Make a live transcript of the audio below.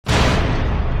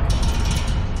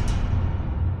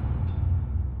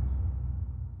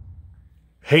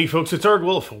Hey folks, it's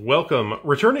Ardwulf. Welcome.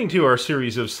 Returning to our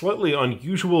series of slightly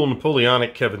unusual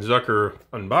Napoleonic Kevin Zucker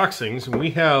unboxings, and we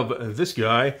have this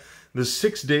guy, the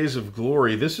 6 Days of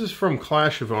Glory. This is from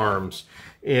Clash of Arms,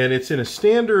 and it's in a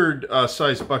standard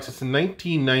size box. It's a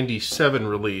 1997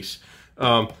 release.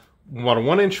 About a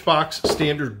 1-inch box,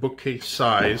 standard bookcase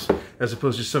size, as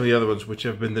opposed to some of the other ones, which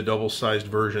have been the double-sized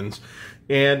versions.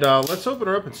 And let's open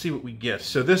her up and see what we get.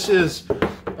 So this is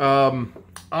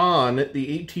on the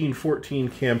 1814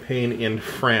 campaign in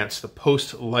France, the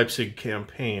post-Leipzig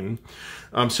campaign.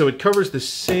 So it covers the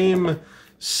same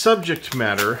subject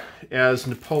matter as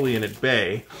Napoleon at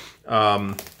Bay,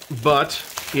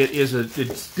 but it's a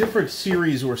different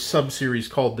series or sub-series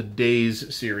called the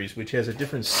Days series, which has a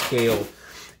different scale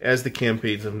as the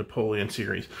campaigns of Napoleon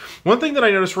series. One thing that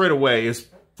I noticed right away is,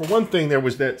 for one thing, there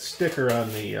was that sticker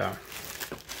on the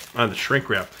shrink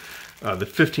wrap, the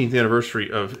 15th anniversary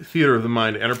of Theater of the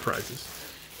Mind Enterprises.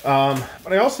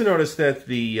 But I also noticed that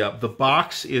the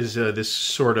box is this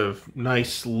sort of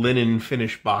nice linen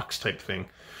finish box type thing,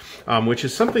 which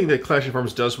is something that Clash of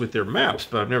Arms does with their maps,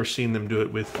 but I've never seen them do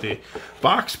it with the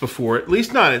box before, at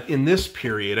least not in this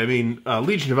period. I mean,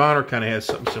 Legion of Honor kind of has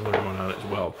something similar going on as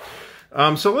well.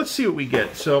 So let's see what we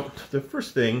get. So the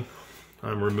first thing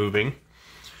I'm removing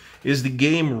is the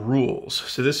game rules.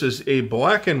 So this is a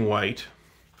black and white,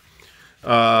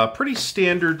 pretty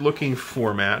standard looking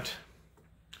format.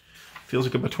 Feels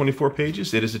like about 24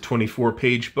 pages. It is a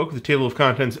 24-page book with a table of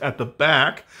contents at the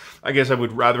back. I guess I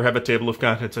would rather have a table of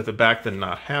contents at the back than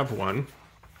not have one.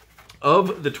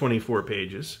 Of the 24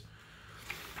 pages,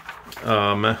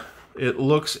 it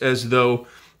looks as though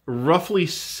roughly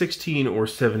 16 or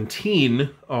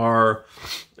 17 are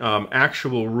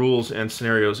actual rules and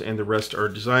scenarios, and the rest are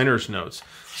designer's notes.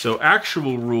 So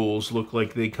actual rules look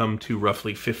like they come to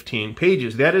roughly 15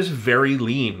 pages. That is very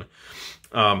lean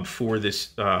for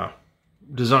this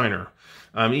designer.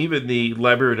 Even the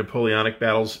Library of Napoleonic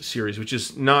Battles series, which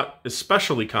is not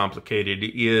especially complicated,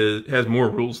 has more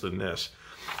rules than this.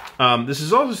 This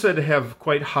is also said to have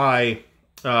quite high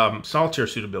solitaire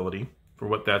suitability, for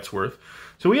what that's worth.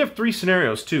 So we have 3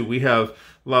 scenarios, too. We have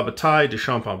La Bataille de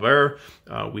Champaubert,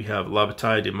 we have La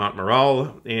Bataille de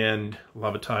Montmiral, and La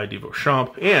Bataille de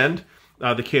Beauchamp, and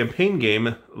the campaign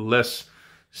game, Les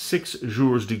 6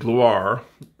 Jours de Gloire,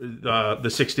 the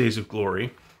 6 Days of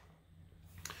Glory.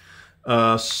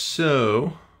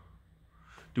 So,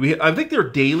 I think there are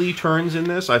daily turns in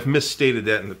this. I've misstated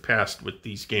that in the past with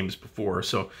these games before,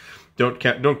 so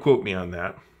don't quote me on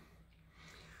that.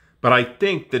 But I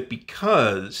think that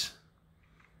because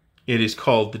it is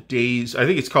called the Days, I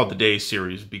think it's called the Days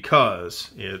series because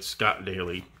it's got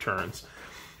daily turns.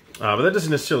 But that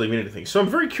doesn't necessarily mean anything. So I'm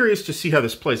very curious to see how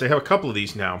this plays. I have a couple of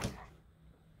these now.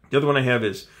 The other one I have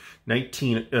is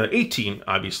 18,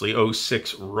 obviously,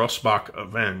 06 Rossbach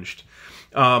Avenged.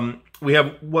 We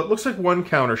have what looks like one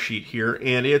counter sheet here,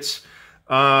 and it's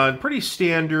pretty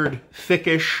standard,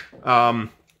 thickish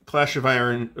Clash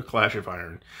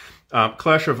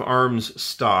of Arms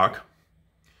stock.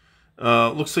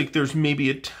 Looks like there's maybe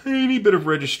a tiny bit of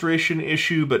registration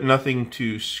issue, but nothing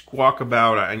to squawk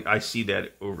about. I see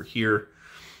that over here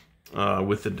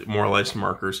with the demoralized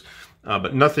markers,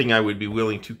 but nothing I would be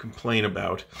willing to complain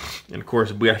about. And of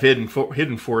course, we have hidden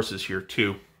forces here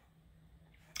too.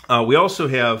 We also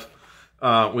have,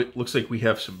 it looks like we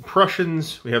have some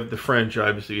Prussians. We have the French,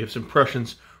 obviously. We have some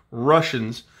Prussians,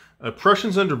 Russians.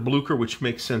 Prussians under Blucher, which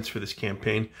makes sense for this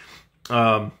campaign.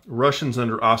 Russians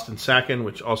under Osten-Sacken,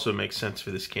 which also makes sense for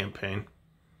this campaign.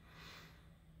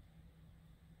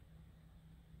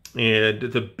 And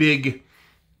the big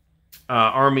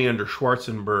army under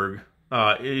Schwarzenberg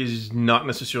is not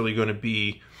necessarily going to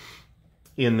be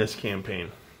in this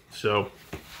campaign. So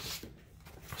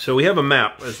we have a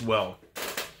map as well.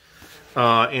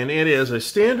 And it is a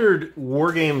standard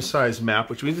wargame size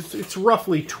map, which means it's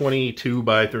roughly 22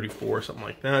 by 34, something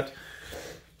like that.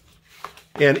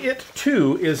 And it,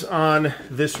 too, is on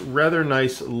this rather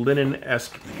nice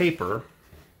linen-esque paper.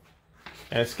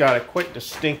 And it's got a quite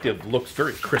distinctive look,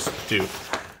 very crisp, too.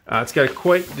 It's got a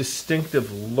quite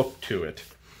distinctive look to it.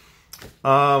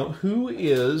 Who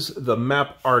is the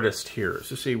map artist here? Is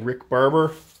this a Rick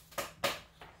Barber?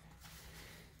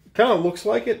 It kind of looks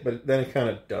like it, but then it kind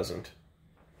of doesn't.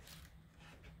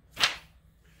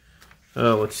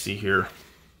 Let's see here.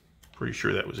 Pretty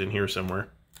sure that was in here somewhere.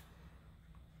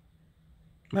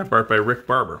 Map art by Rick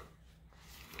Barber.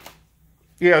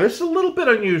 Yeah, this is a little bit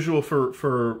unusual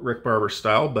for Rick Barber's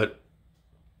style, but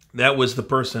that was the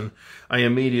person I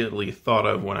immediately thought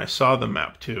of when I saw the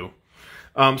map, too.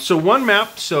 So one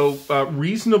map,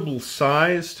 reasonable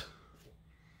sized.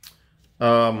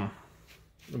 I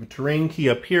have a terrain key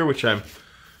up here, which I'm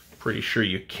Pretty sure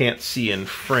you can't see in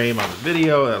frame on the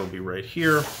video. That'll be right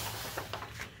here.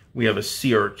 We have a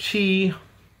CRT,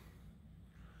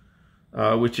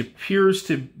 which appears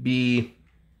to be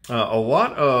a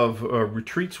lot of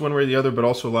retreats one way or the other, but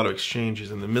also a lot of exchanges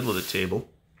in the middle of the table.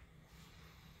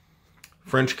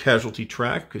 French casualty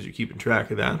track, because you're keeping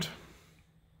track of that.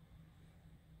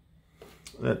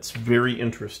 That's very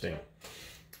interesting.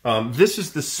 This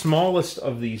is the smallest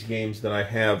of these games that I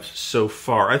have so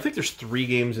far. I think there's 3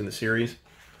 games in the series.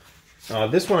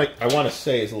 This one, I want to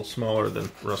say, is a little smaller than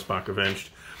Rustbach Avenged.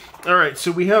 All right,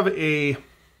 so we have a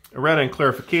errata and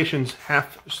clarifications,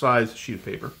 half-size sheet of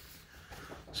paper.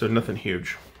 So nothing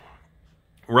huge.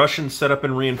 Russian setup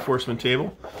and reinforcement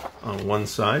table on one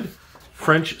side.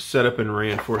 French setup and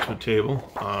reinforcement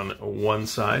table on one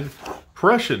side.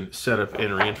 Prussian setup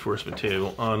and reinforcement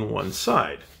table on one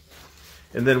side.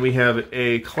 And then we have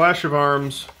a Clash of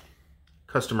Arms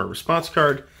customer response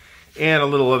card and a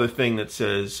little other thing that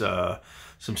says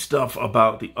some stuff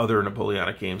about the other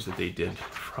Napoleonic games that they did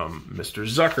from Mr.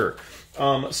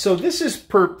 Zucker. So this is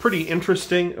pretty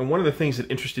interesting, and one of the things that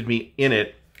interested me in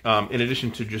it, in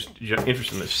addition to just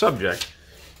interest in the subject,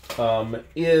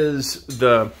 is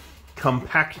the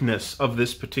compactness of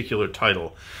this particular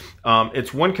title.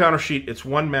 It's one counter sheet, it's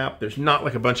one map. There's not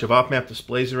like a bunch of off-map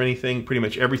displays or anything. Pretty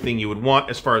much everything you would want,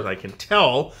 as far as I can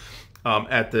tell,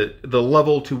 at the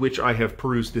level to which I have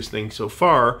perused this thing so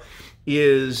far,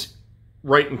 is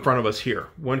right in front of us here.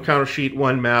 One counter sheet,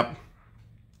 one map,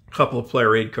 a couple of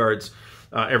player aid cards.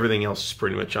 Everything else is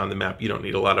pretty much on the map. You don't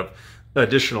need a lot of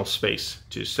additional space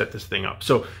to set this thing up.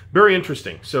 So very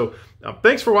interesting. So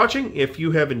thanks for watching. If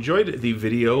you have enjoyed the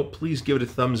video, please give it a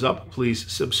thumbs up. Please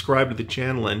subscribe to the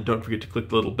channel, and don't forget to click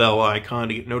the little bell icon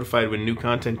to get notified when new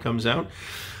content comes out.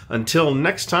 Until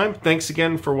next time, thanks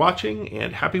again for watching,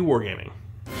 and happy wargaming.